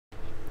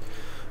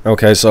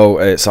Okay, so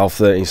it's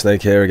Alpha 13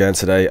 Snake here again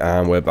today,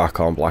 and we're back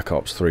on Black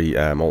Ops 3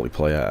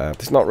 multiplayer.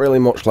 There's not really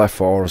much left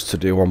for us to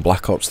do on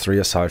Black Ops 3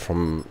 aside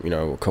from, you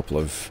know, a couple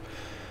of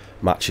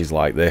matches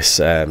like this.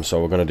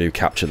 So we're going to do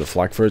Capture the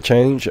Flag for a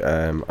change.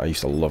 I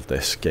used to love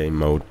this game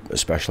mode,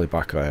 especially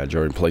back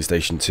during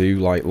PlayStation 2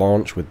 like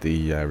launch with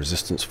the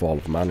Resistance Fall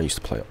of Man. I used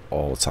to play it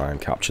all the time,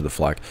 Capture the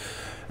Flag.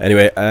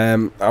 Anyway,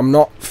 I'm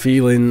not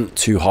feeling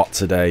too hot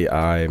today.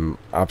 I'm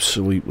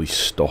absolutely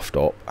stuffed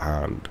up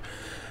and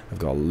I've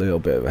got a little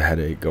bit of a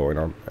headache going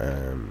on.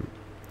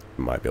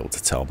 You might be able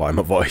to tell by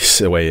my voice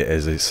the way it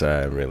is. It's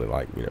really,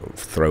 like, you know,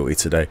 throaty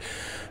today.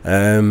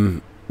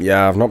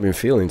 Yeah, I've not been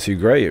feeling too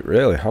great,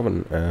 really,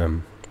 haven't.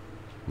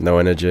 No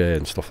energy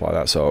and stuff like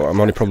that. So I'm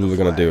only probably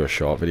going to do a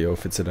short video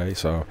for today.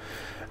 So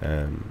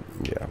yeah,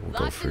 we'll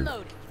go through.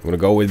 I'm going to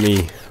go with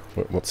me.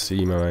 What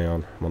team am I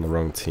on? I'm on the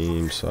wrong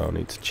team, so I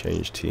need to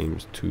change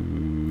teams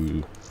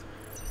to.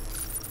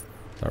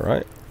 All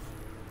right.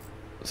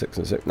 6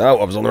 and 6. No,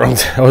 I was on the wrong.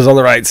 I was on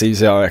the right team.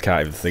 So I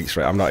can't even think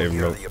straight. I'm not even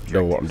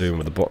know what I'm doing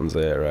with the buttons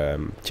here.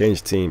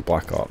 Change team,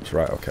 Black Ops.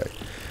 Right. Okay.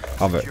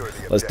 Have it.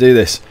 Let's do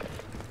this.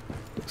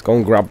 Let's go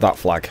and grab that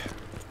flag.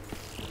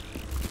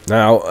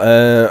 Now,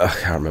 I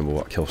can't remember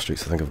what kill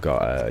streaks. I think I've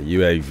got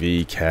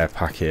UAV, care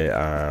packet,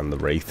 and the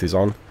Wraith is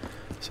on.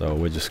 So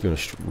we're just going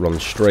to run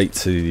straight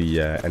to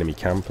the enemy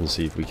camp and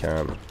see if we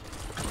can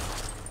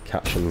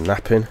catch them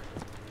napping.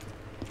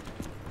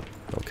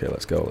 Okay,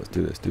 let's go. Let's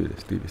do this. Do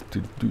this. Do this.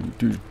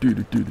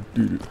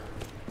 Do.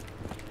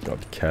 Gotta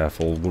be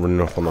careful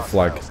running up on the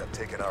flag.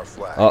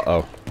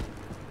 Uh-oh.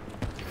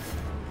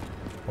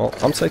 Well,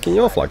 I'm taking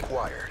your flag.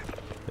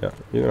 Yeah,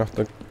 you're gonna have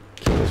to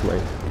kill us,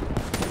 mate.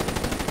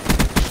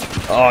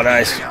 Oh,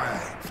 nice.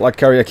 Flag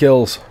carrier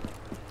kills.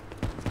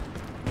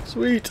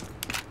 Sweet.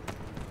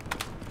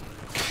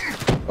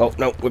 Oh,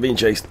 no, we're being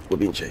chased. We're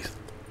being chased.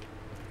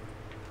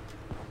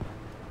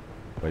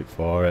 Wait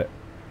for it.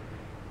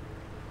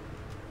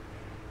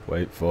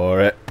 Wait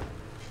for it.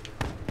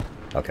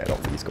 Okay, I don't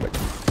think he's coming.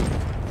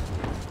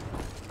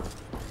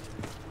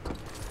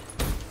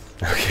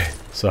 Okay,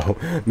 so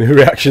my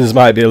reactions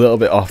might be a little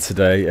bit off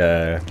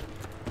today.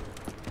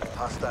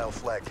 Hostile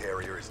flag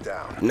carrier is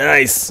down.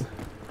 Nice!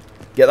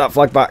 Get that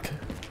flag back.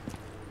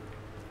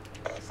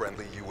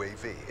 Friendly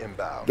UAV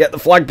inbound. Get the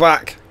flag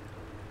back.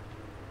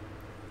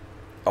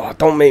 Oh,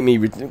 don't make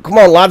me. Come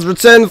on, lads,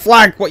 return the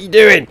flag. What are you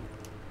doing?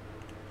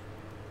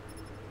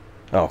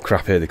 Oh,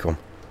 crap, here they come.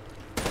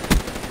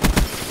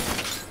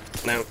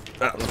 No,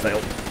 that was a fail.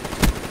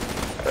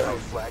 Our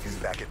flag is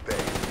back at bay.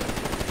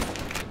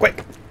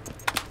 Quick!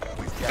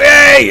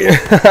 Hey!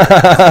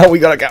 We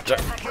gotta capture.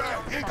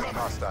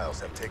 Hostiles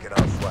have taken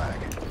our flag.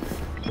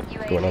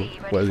 What's going on?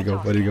 Where'd he go?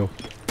 Where'd he go?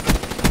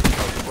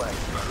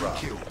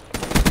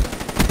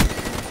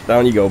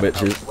 Down you go,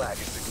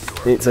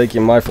 bitches. You ain't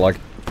taking my flag.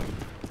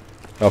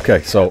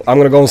 Okay, so I'm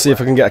gonna go and see if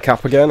I can get a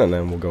cap again, and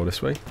then we'll go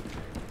this way.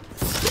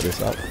 Let's get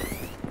this out.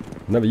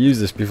 Never used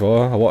this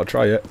before. I want to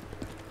try it.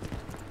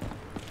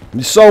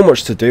 There's so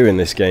much to do in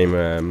this game,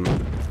 and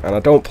I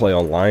don't play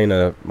online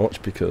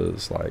much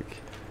because, like,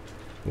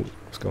 ooh,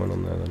 what's going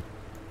on there then?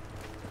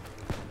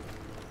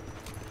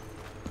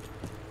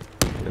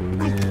 A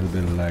little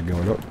bit of lag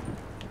going up.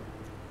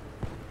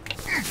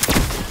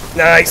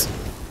 Nice.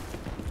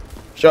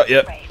 Shot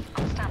you.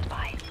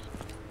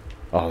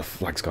 Oh, the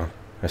flag's gone.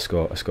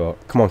 Escort,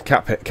 escort. Come on,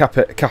 cap it, cap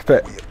it, cap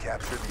it.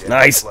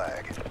 Nice.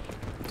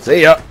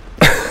 See ya.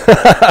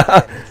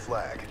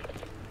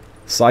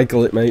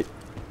 Cycle it, mate.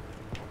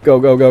 Go,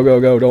 go, go,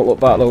 go, go. Don't look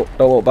back, don't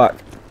look back.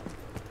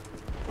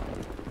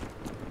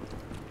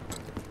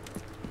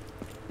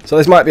 So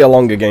this might be a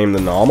longer game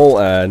than normal.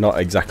 Not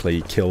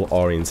exactly kill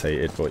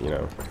orientated, but, you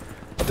know.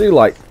 I do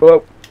like...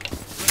 Whoa.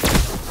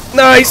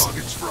 Nice!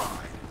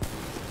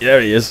 There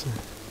he is.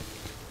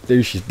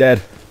 Dude, she's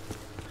dead.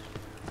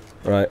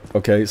 Right,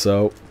 okay,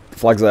 so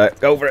flag's there.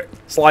 Go for it.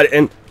 Slide it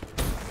in.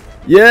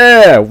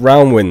 Yeah!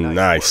 Round win.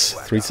 Nice.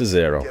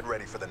 3-0. Get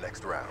ready for the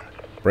next round.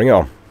 Bring it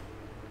on.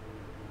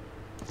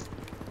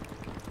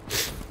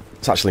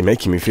 It's actually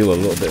making me feel a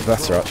little bit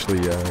better, actually.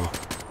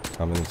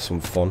 Having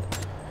some fun.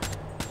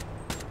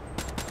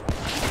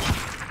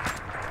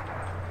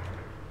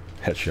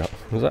 Headshot.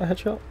 Was that a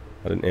headshot?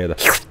 I didn't hear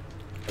that.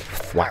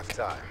 Whack.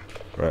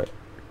 Right.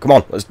 Come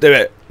on, let's do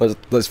it.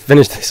 Let's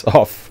finish this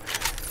off.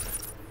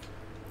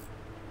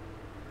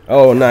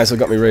 Oh, nice, I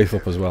got my Wraith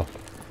up as well.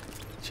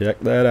 Check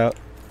that out.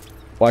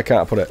 Why can't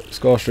I put it?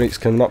 Score streaks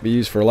cannot be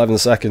used for 11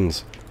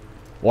 seconds.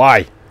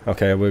 Why?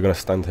 Okay, we're going to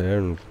stand here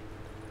and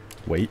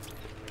wait.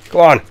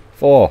 Come on.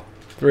 4,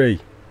 3,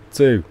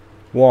 2,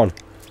 1.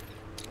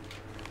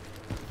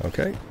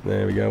 Okay,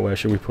 there we go. Where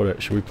should we put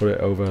it? Should we put it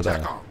over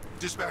there?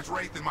 Dispatch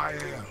Wraith in my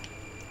area.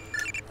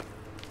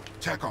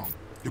 Check on.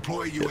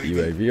 Deploy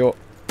UAV. UAV up.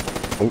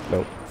 Oh,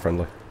 no.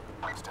 Friendly.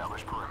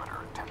 Establish perimeter.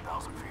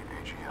 10,000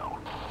 feet AGL.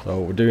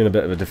 So we're doing a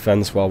bit of a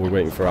defense while we're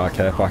waiting for our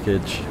care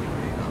package.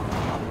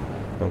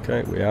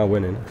 Okay, we are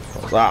winning.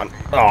 What's that?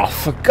 Oh,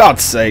 for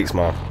God's sakes,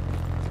 man.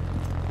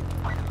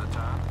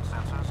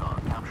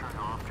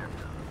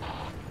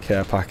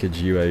 Care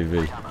package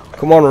UAV.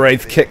 Come on,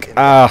 Wraith, kick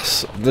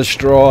ass,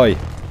 destroy.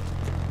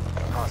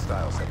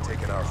 Hostiles have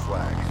taken our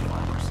flag.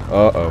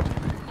 Uh-oh.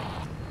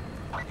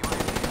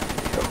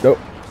 Nope,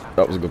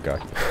 that was a good guy.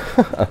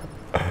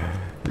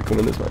 He's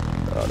coming this way.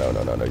 Oh, no,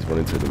 he's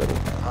running through the middle.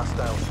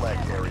 Hostile flag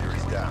carrier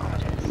is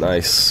down.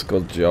 Nice,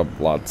 good job,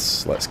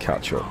 lads. Let's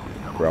catch up.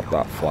 Grab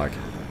that flag.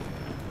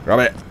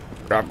 Grab it.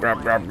 Grab. We're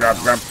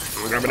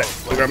grabbing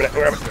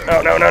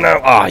it.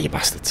 No. Ah, you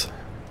bastards.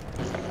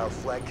 Our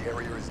flag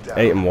carrier is down.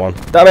 8 and 1.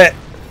 Damn it!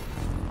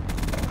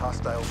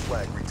 Hostile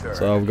flag returned.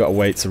 So we've got to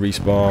wait to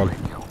respawn.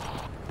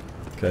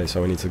 Okay,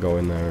 so we need to go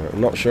in there.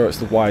 I'm not sure it's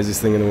the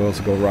wisest thing in the world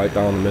to go right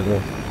down the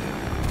middle.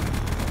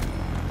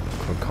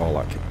 Could call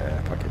that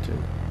air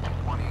packaging.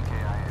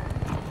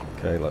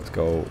 Okay, let's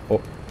go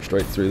up,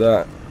 straight through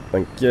that.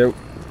 Thank you.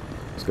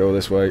 Let's go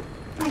this way.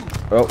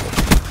 Oh!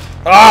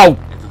 Oh!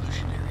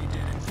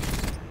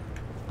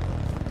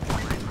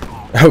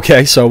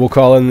 Okay, so we'll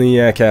call in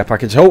the care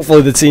package.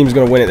 Hopefully the team's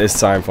going to win it this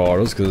time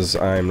for us, because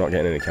I'm not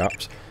getting any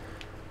caps.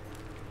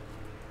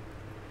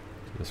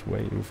 Just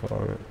waiting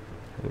for it.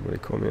 Anybody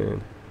come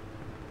in?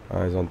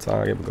 Eyes on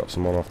target. We've got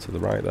someone off to the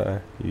right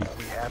there. You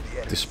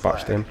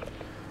dispatched him.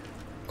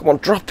 Come on,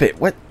 drop it.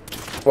 What?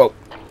 Whoa.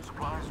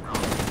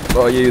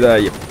 Oh, you there,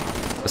 you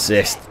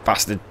assist,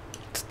 bastard.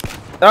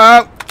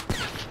 Oh!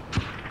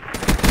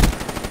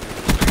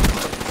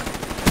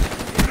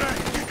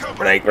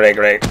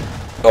 Grenade.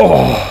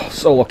 Oh,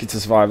 so lucky to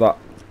survive that.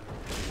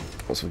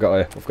 What's we got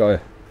here? We've got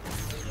here.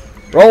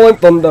 Rolling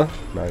Thunder.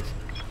 Nice.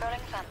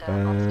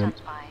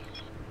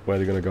 Where are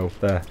they going to go?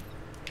 There.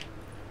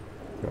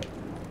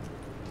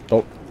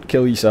 Don't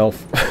kill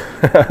yourself.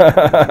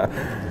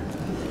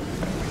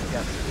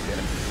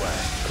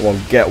 Come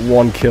on, get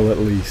 1 kill at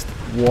least.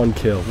 1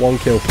 kill. 1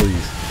 kill,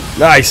 please.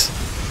 Nice!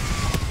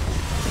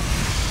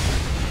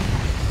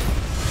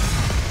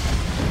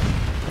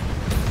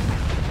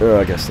 Oh,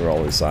 I guess they're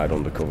all inside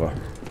undercover.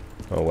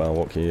 Oh well,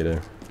 what can you do?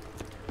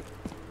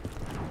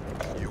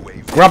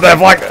 Grab that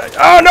flag!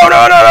 Oh, no!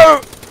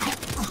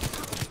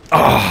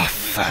 Oh,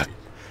 fuck.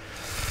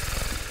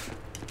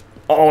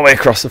 All the way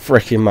across the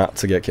freaking map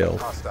to get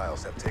killed.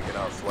 Hostiles have taken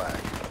our flag.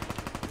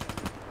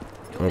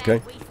 Okay.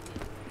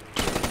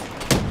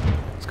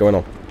 What's going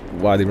on?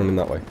 Why are they running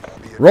that way?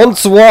 Run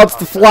towards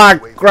the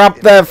flag!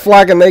 Grab their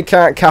flag and they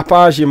can't cap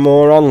ours, you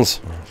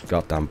morons.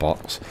 Goddamn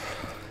bots.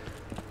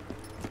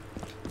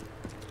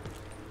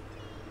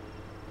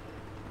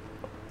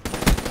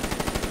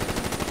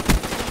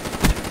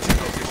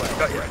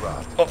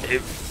 Got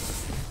you.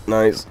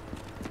 Nice.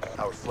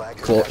 Our flag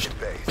is Clutched.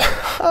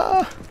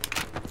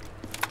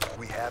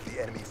 We have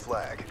the enemy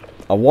flag.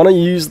 I want to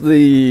use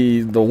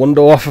the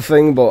window offer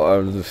thing, but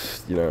I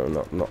just, you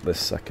know, not this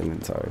second in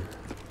time.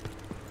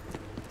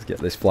 Let's get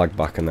this flag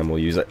back and then we'll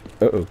use it.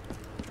 Uh-oh.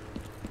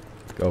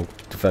 Go,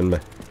 defend me.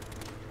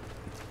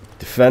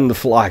 Defend the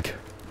flag.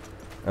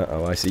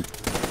 Uh-oh, I see.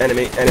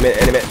 Enemy,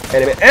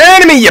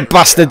 you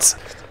bastards!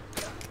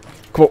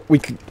 Come on,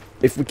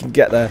 if we can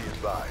get there.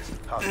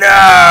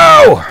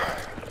 No!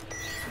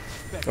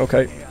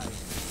 Okay.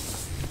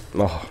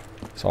 Oh,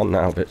 it's on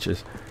now,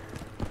 bitches.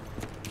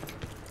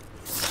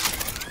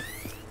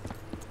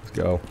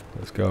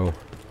 Let's go.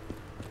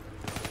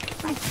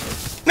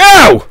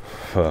 No!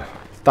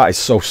 That is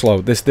so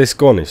slow. This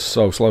gun is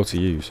so slow to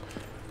use.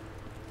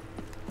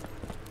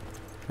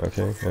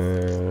 Okay.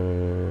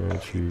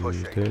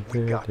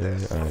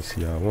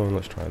 CR1.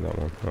 Let's try that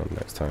one. Oh,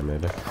 next time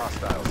maybe.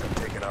 Hostiles have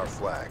taken our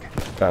flag.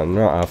 Can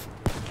not have.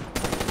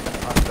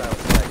 Hostile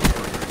flag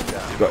carrier is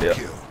down. Got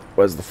you.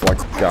 Where's the flag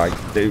guy?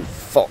 Dude,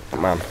 fuck,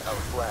 man. Our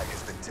flag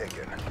has been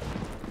taken.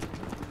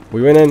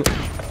 We winning.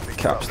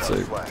 Caps 2.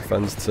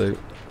 Defense 2.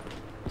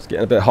 It's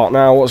getting a bit hot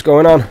now. What's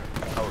going on? Our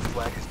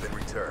flag has been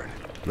returned.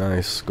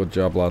 Nice. Good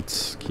job,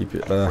 lads. Keep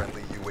it there.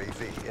 Friendly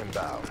UAV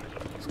inbound.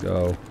 Let's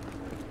go.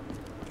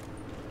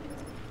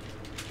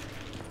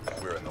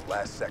 We're in the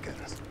last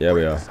seconds. Yeah,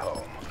 we Bring are. us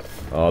home.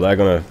 Oh, they're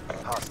gonna.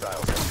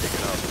 Hostiles have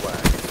taken our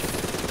flag.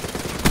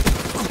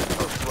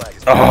 Our flag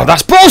is Oh,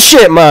 that's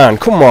bullshit, man.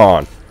 Come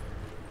on.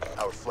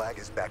 Our flag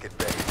is back at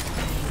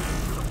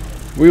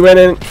base. We went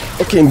in.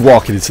 Fucking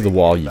walking into the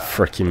wall, you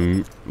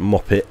freaking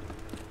muppet.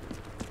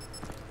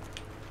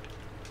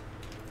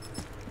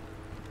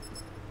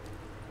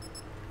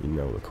 You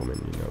know they're coming.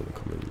 You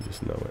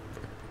just know it.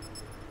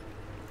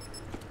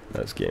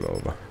 That's game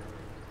over.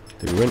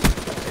 Did we win?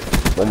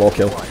 One more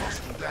kill.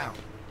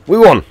 We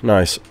won!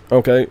 Nice.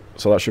 Okay,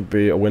 so that should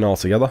be a win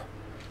altogether.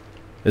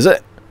 Is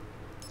it?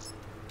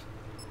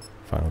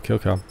 Final kill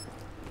cam.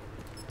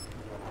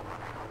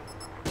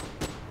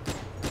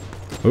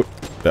 Oh,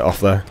 bit off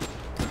there.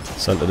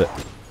 Centered it.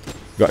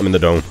 Got him in the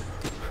dome.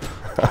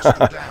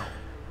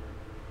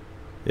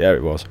 Yeah,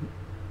 it was.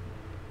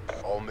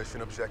 All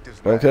mission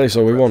objectives Okay,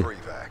 so we won.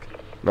 Evac.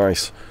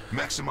 Nice.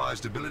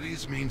 Maximized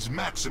abilities means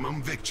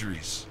maximum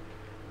victories.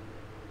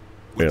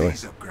 With Really?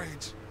 these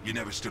upgrades, you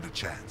never stood a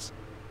chance.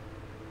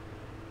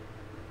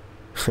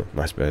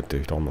 Nice bird,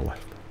 dude, on the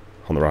left.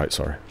 On the right,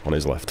 sorry. On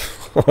his left.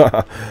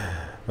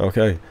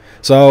 Okay,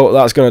 so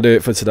that's going to do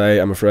it for today,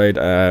 I'm afraid.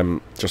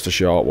 Just a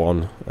short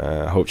one.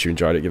 I hope you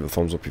enjoyed it. Give it a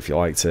thumbs up if you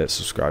liked it.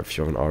 Subscribe if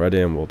you haven't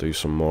already, and we'll do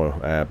some more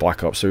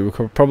Black Ops 3.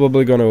 We're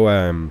probably going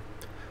to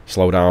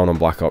slow down on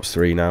Black Ops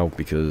 3 now,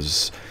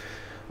 because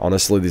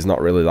honestly there's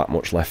not really that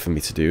much left for me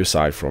to do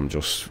aside from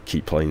just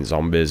keep playing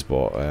zombies.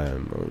 But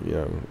you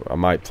know, I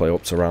might play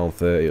up to round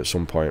 30 at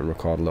some point and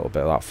record a little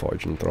bit of that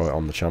footage and throw it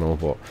on the channel.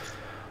 But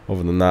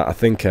other than that, I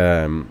think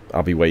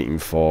I'll be waiting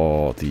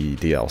for the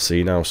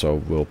DLC now, so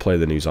we'll play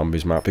the new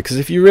zombies map. Because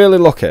if you really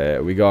look at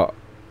it, we got,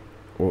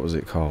 what was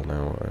it called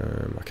now?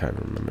 I can't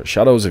remember.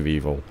 Shadows of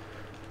Evil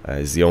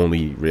is the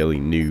only really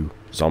new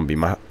zombie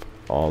map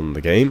on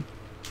the game.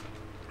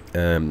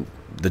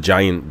 The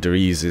giant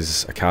Dries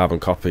is a carbon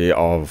copy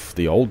of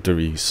the old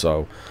Dries,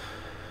 so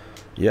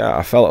yeah,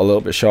 I felt a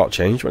little bit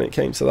shortchanged when it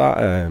came to that.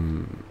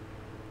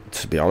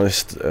 To be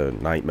honest,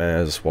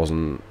 Nightmares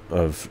wasn't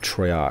of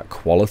Treyarch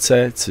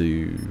quality to,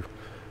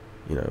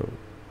 you know,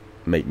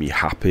 make me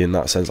happy in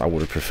that sense. I would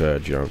have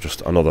preferred, you know,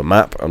 just another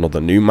map, another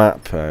new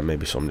map,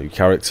 maybe some new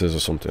characters or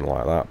something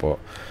like that. But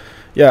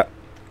yeah,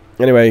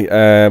 anyway,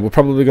 we're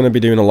probably going to be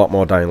doing a lot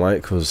more Dying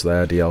Light because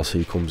their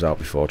DLC comes out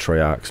before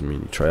Treyarch's. I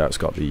mean, Treyarch's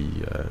got the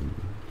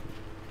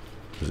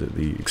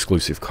the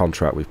exclusive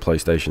contract with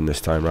PlayStation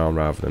this time round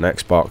rather than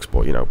Xbox,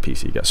 but you know,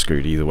 PC gets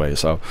screwed either way.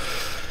 So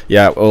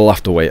yeah, we'll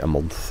have to wait a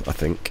month, I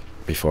think,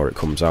 before it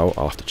comes out.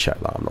 I'll have to check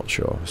that, I'm not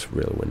sure. It's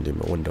really windy,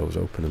 my window's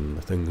open and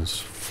the thing's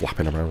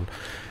flapping around.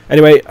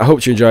 Anyway, I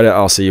hope you enjoyed it.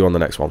 I'll see you on the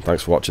next one.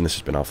 Thanks for watching. This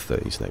has been Alpha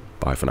 13 Snake.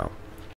 Bye for now.